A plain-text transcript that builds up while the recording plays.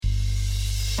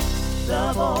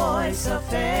the voice of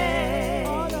faith.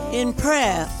 In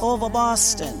prayer over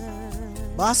Boston.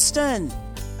 Boston,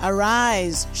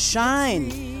 arise,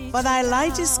 shine, for thy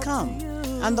light is come,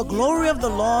 and the glory of the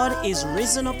Lord is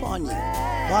risen upon you.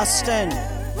 Boston,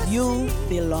 you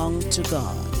belong to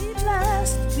God. Be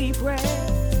blessed, be brave.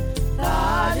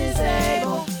 God is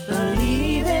able.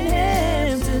 Believe in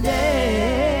Him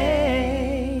today.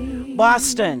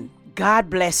 Boston, God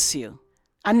bless you.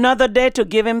 Another day to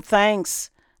give Him thanks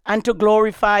and to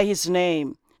glorify His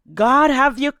name. God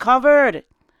have you covered.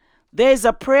 There's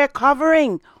a prayer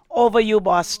covering over you,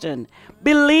 Boston.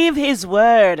 Believe His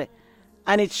word,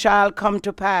 and it shall come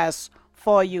to pass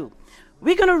for you.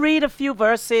 We're going to read a few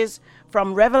verses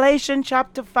from Revelation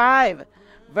chapter 5,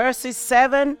 verses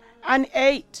 7 and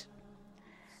 8.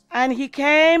 And he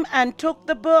came and took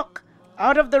the book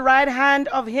out of the right hand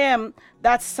of him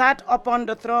that sat upon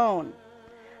the throne.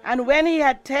 And when he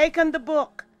had taken the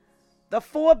book, the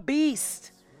 4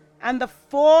 beasts and the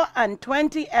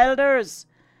 24 elders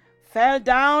fell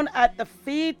down at the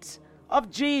feet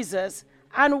of Jesus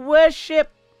and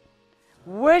worshiped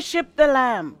the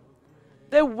Lamb.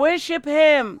 They worship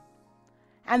Him.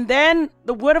 And then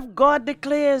the Word of God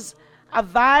declares a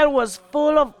vial was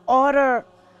full of order,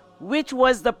 which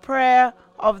was the prayer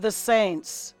of the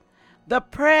saints. The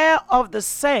prayer of the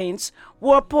saints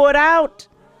were poured out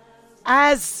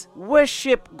as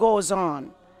worship goes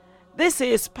on. This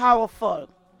is powerful.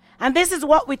 And this is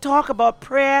what we talk about,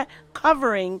 prayer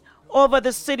covering over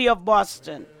the city of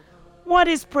Boston. What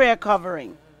is prayer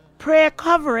covering? Prayer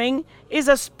covering is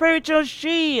a spiritual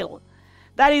shield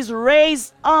that is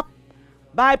raised up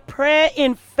by prayer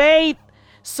in faith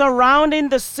surrounding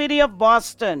the city of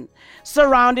Boston,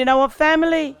 surrounding our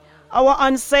family, our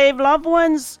unsaved loved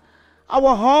ones,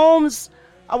 our homes,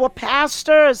 our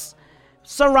pastors,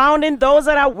 surrounding those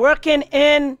that are working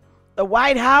in the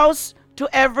White House to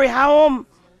every home.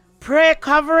 Prayer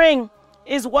covering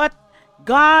is what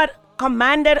God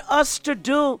commanded us to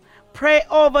do. Pray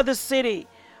over the city.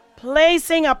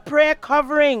 Placing a prayer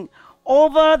covering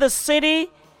over the city,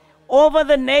 over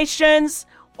the nations,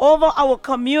 over our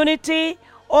community,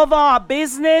 over our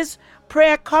business.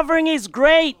 Prayer covering is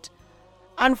great.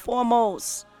 And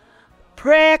foremost,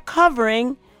 prayer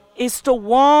covering is to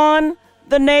warn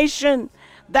the nation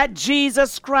that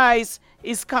Jesus Christ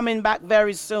is coming back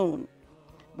very soon.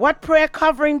 What prayer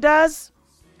covering does?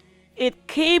 It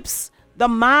keeps the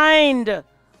mind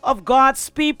of God's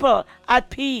people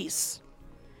at peace.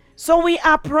 So we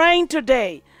are praying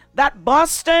today that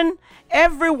Boston,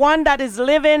 everyone that is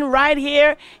living right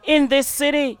here in this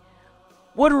city,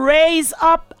 would raise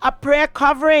up a prayer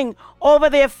covering over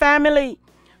their family.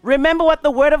 Remember what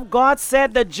the Word of God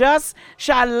said, the just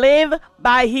shall live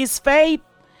by his faith.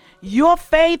 Your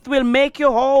faith will make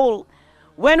you whole.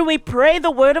 When we pray the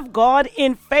Word of God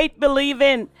in faith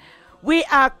believing, we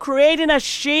are creating a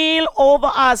shield over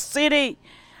our city,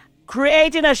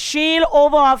 creating a shield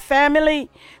over our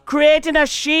family, creating a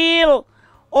shield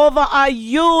over our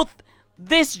youth,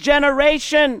 this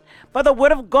generation. For the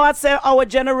Word of God said, our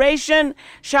generation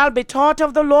shall be taught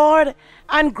of the Lord,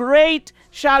 and great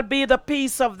shall be the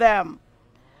peace of them.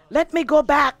 Let me go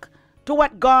back to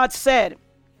what God said.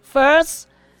 First,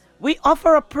 we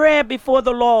offer a prayer before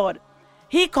the Lord.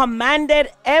 He commanded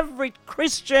every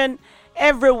Christian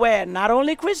everywhere, not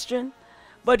only Christian,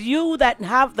 but you that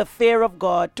have the fear of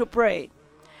God, to pray.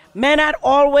 Men ought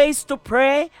always to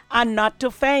pray and not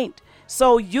to faint.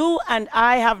 So you and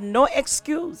I have no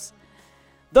excuse.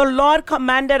 The Lord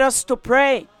commanded us to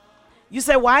pray. You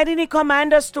say, why didn't He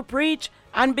command us to preach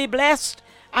and be blessed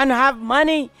and have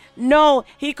money? No,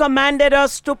 He commanded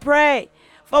us to pray.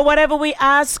 For whatever we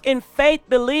ask in faith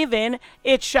believing,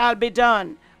 it shall be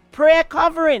done. Prayer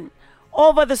covering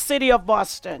over the city of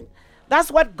Boston.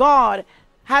 That's what God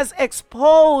has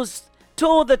exposed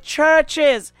to the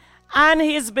churches and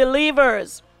His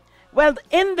believers. Well,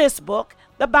 in this book,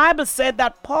 the Bible said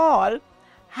that Paul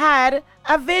had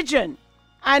a vision.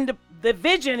 And the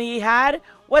vision he had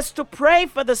was to pray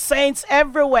for the saints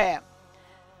everywhere.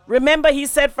 Remember, he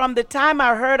said, from the time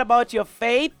I heard about your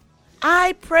faith,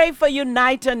 I pray for you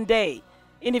night and day,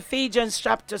 in Ephesians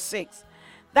chapter 6,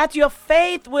 that your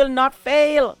faith will not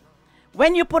fail.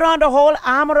 When you put on the whole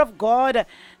armor of God,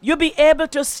 you'll be able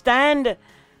to stand.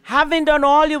 Having done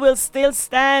all, you will still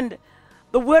stand.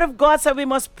 The Word of God said we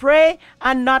must pray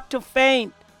and not to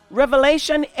faint.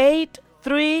 Revelation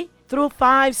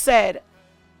 8:3-5 said,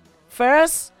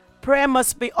 first, prayer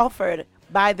must be offered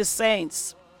by the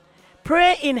saints.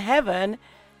 Prayer in heaven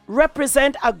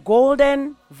represent a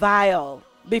golden vial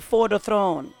before the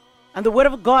throne. And the Word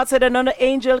of God said another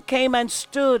angel came and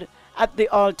stood at the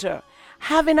altar,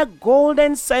 having a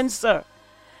golden censer.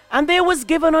 And there was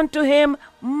given unto him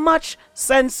much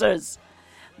censers.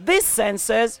 These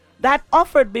censers that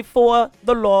offered before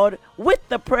the Lord with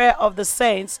the prayer of the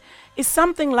saints is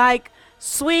something like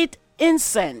sweet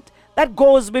incense that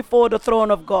goes before the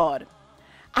throne of God.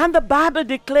 And the Bible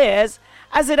declares,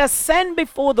 as it ascended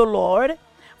before the Lord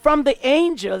from the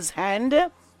angel's hand,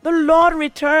 the Lord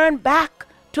returned back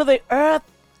to the earth.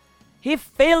 He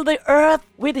filled the earth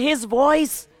with his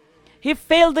voice. He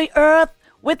filled the earth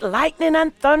with lightning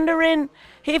and thundering.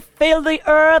 He filled the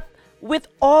earth with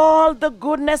all the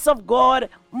goodness of God.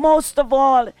 Most of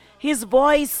all, his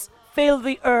voice filled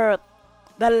the earth.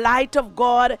 The light of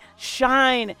God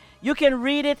shine. You can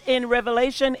read it in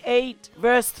Revelation 8,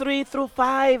 verse 3 through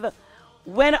 5.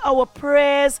 When our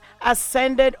prayers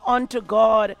ascended unto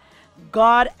God,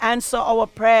 God answered our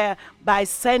prayer by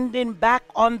sending back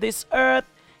on this earth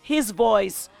his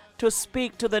voice to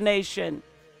speak to the nation.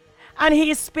 And he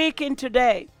is speaking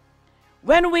today.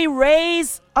 When we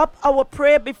raise up our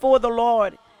prayer before the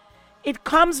Lord, it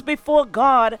comes before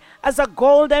God as a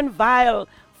golden vial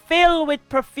filled with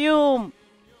perfume,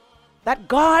 that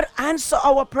God answer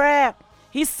our prayer.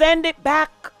 He send it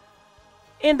back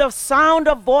in the sound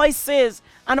of voices,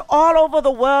 and all over the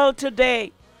world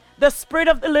today, the Spirit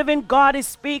of the living God is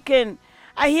speaking.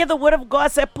 I hear the word of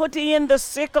God say, put ye in the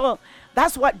sickle.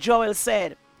 That's what Joel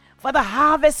said. For the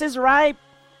harvest is ripe,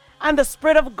 and the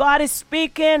Spirit of God is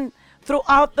speaking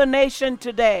throughout the nation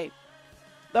today.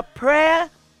 The prayer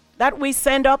that we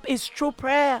send up is true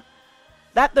prayer,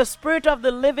 that the Spirit of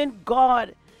the living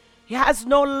God, he has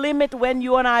no limit when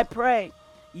you and I pray.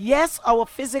 Yes, our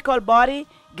physical body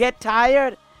get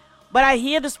tired, but I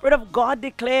hear the Spirit of God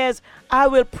declares, I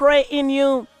will pray in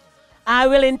you. I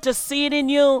will intercede in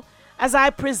you as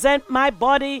I present my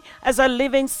body as a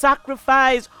living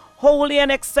sacrifice, holy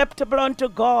and acceptable unto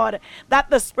God, that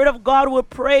the Spirit of God will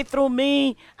pray through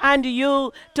me and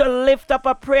you to lift up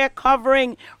a prayer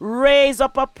covering, raise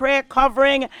up a prayer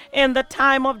covering in the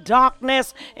time of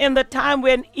darkness, in the time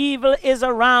when evil is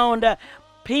around.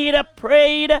 Peter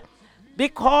prayed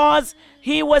because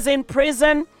he was in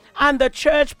prison, and the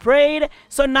church prayed.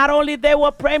 So not only they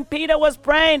were praying, Peter was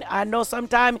praying. I know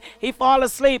sometimes he fall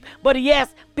asleep, but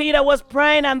yes, Peter was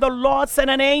praying, and the Lord sent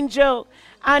an angel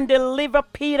and deliver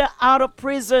Peter out of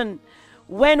prison.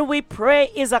 When we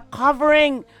pray is a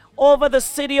covering over the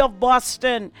city of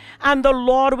Boston, and the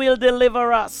Lord will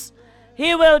deliver us.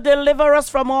 He will deliver us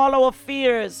from all our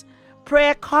fears.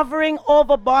 Prayer covering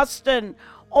over Boston.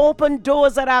 Open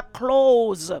doors that are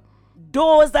closed.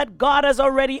 Doors that God has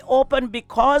already opened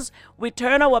because we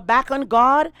turn our back on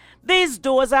God. These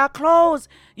doors are closed.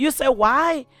 You say,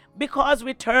 why? Because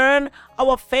we turn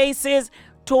our faces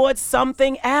towards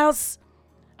something else.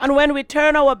 And when we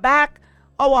turn our back,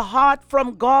 our heart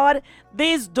from God,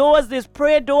 these doors, these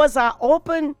prayer doors are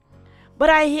open. But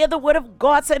I hear the word of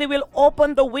God said he will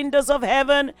open the windows of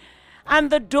heaven and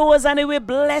the doors, and he will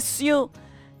bless you.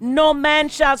 No man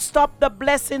shall stop the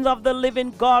blessings of the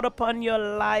living God upon your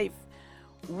life.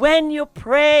 When you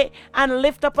pray and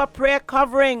lift up a prayer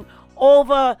covering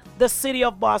over the city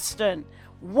of Boston,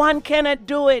 one cannot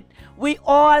do it. We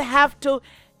all have to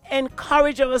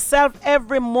encourage ourselves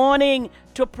every morning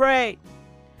to pray.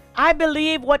 I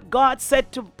believe what God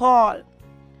said to Paul.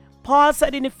 Paul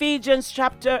said in Ephesians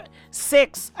chapter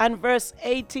 6 and verse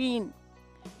 18,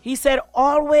 he said,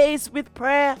 always with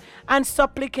prayer and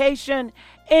supplication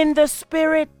in the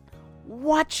Spirit,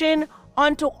 watching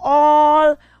unto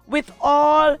all with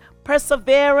all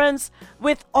perseverance,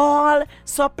 with all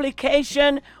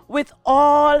supplication, with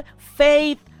all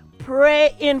faith.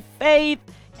 Pray in faith.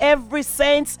 Every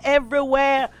saints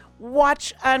everywhere,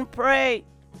 watch and pray.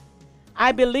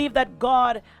 I believe that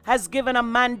God has given a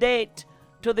mandate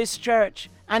to this church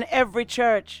and every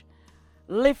church.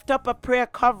 Lift up a prayer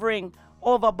covering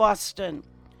over Boston.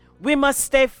 We must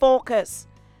stay focused.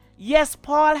 Yes,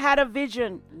 Paul had a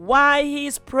vision. Why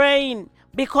he's praying?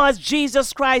 Because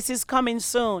Jesus Christ is coming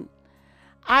soon.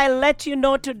 I let you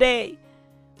know today,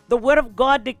 the word of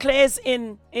God declares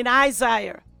in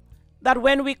Isaiah that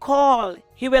when we call,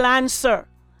 he will answer.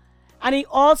 And he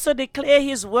also declared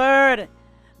his word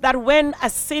that when a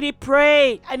city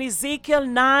prayed, in Ezekiel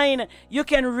 9, you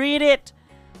can read it.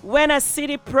 When a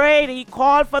city prayed, he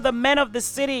called for the men of the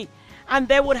city, and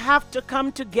they would have to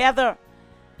come together.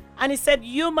 And he said,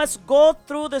 you must go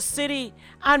through the city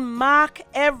and mark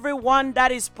everyone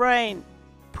that is praying.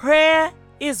 Prayer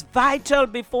is vital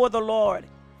before the Lord.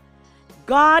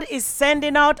 God is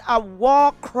sending out a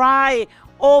war cry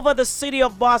over the city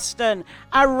of Boston.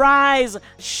 Arise,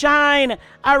 shine,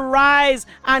 arise,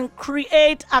 and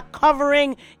create a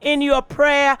covering in your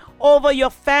prayer over your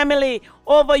family,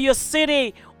 over your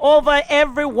city, over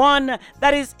everyone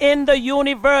that is in the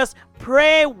universe.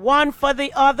 Pray one for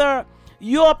the other.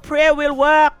 Your prayer will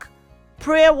work.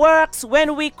 Prayer works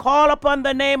when we call upon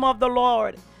the name of the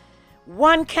Lord.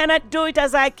 One cannot do it,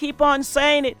 as I keep on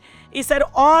saying it. He said,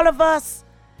 all of us,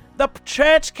 the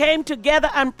church came together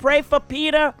and prayed for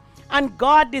Peter, and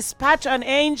God dispatched an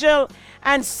angel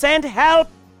and sent help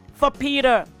for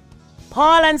Peter.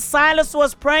 Paul and Silas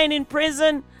was praying in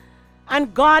prison,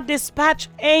 and God dispatched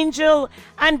angel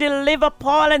and delivered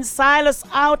Paul and Silas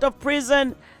out of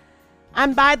prison.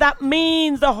 And by that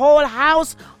means, the whole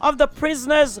house of the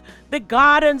prisoners, the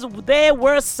gardens, they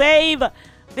were saved.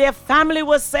 Their family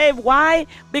was saved. Why?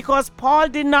 Because Paul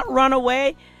did not run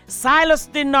away. Silas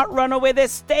did not run away. They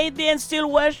stayed there and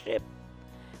still worshiped.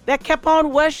 They kept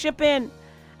on worshiping.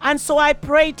 And so I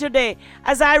pray today,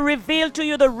 as I reveal to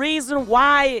you the reason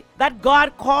why that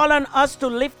God called on us to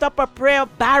lift up a prayer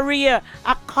barrier,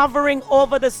 a covering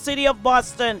over the city of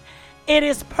Boston. It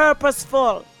is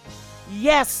purposeful.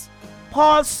 Yes,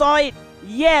 Paul saw it.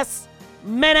 Yes,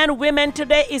 men and women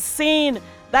today is seeing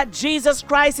that Jesus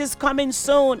Christ is coming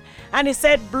soon. And he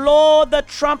said, blow the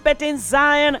trumpet in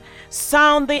Zion,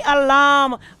 sound the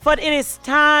alarm, for it is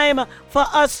time for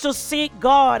us to seek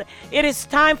God. It is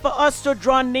time for us to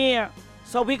draw near.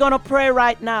 So we're going to pray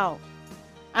right now.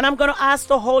 And I'm going to ask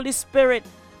the Holy Spirit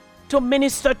to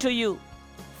minister to you.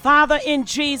 Father, in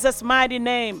Jesus' mighty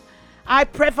name, I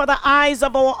pray for the eyes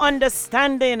of our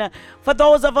understanding, for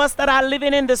those of us that are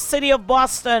living in the city of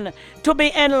Boston, to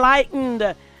be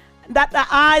enlightened, that the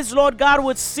eyes, Lord God,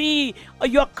 would see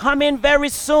you're coming very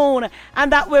soon,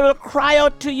 and that we will cry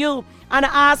out to you and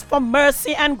ask for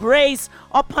mercy and grace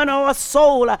upon our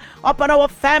soul, upon our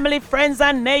family, friends,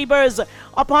 and neighbors,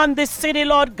 upon this city,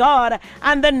 Lord God,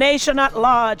 and the nation at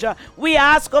large. We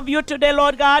ask of you today,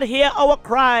 Lord God, hear our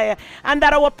cry, and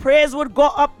that our prayers would go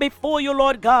up before you,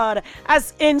 Lord God,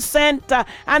 as incense,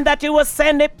 and that you will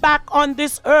send it back on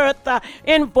this earth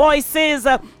in voices,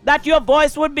 that your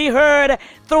voice would be heard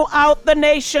throughout the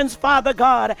nations, Father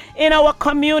God, in our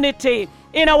community,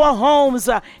 in our homes,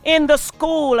 in the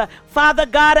school, Father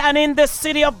God, and in the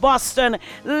city of Boston.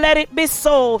 Let it be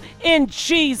so in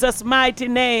Jesus' mighty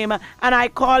name. And I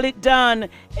call it done.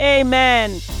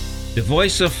 Amen. The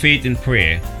Voice of Faith in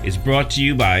Prayer is brought to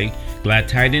you by Glad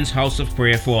Tidings House of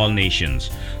Prayer for All Nations,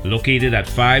 located at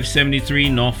 573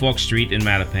 Norfolk Street in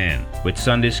Mattapan, with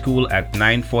Sunday school at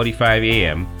 9:45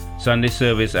 a.m., Sunday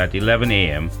service at 11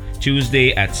 a.m.,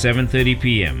 Tuesday at 7:30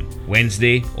 p.m.,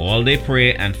 Wednesday all-day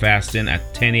prayer and fasting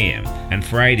at 10 a.m., and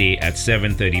Friday at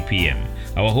 7:30 p.m.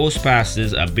 Our host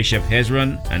pastors are Bishop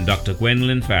Hezron and Dr.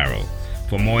 Gwendolyn Farrell.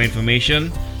 For more information,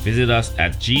 visit us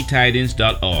at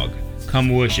gtidings.org.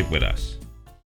 Come worship with us.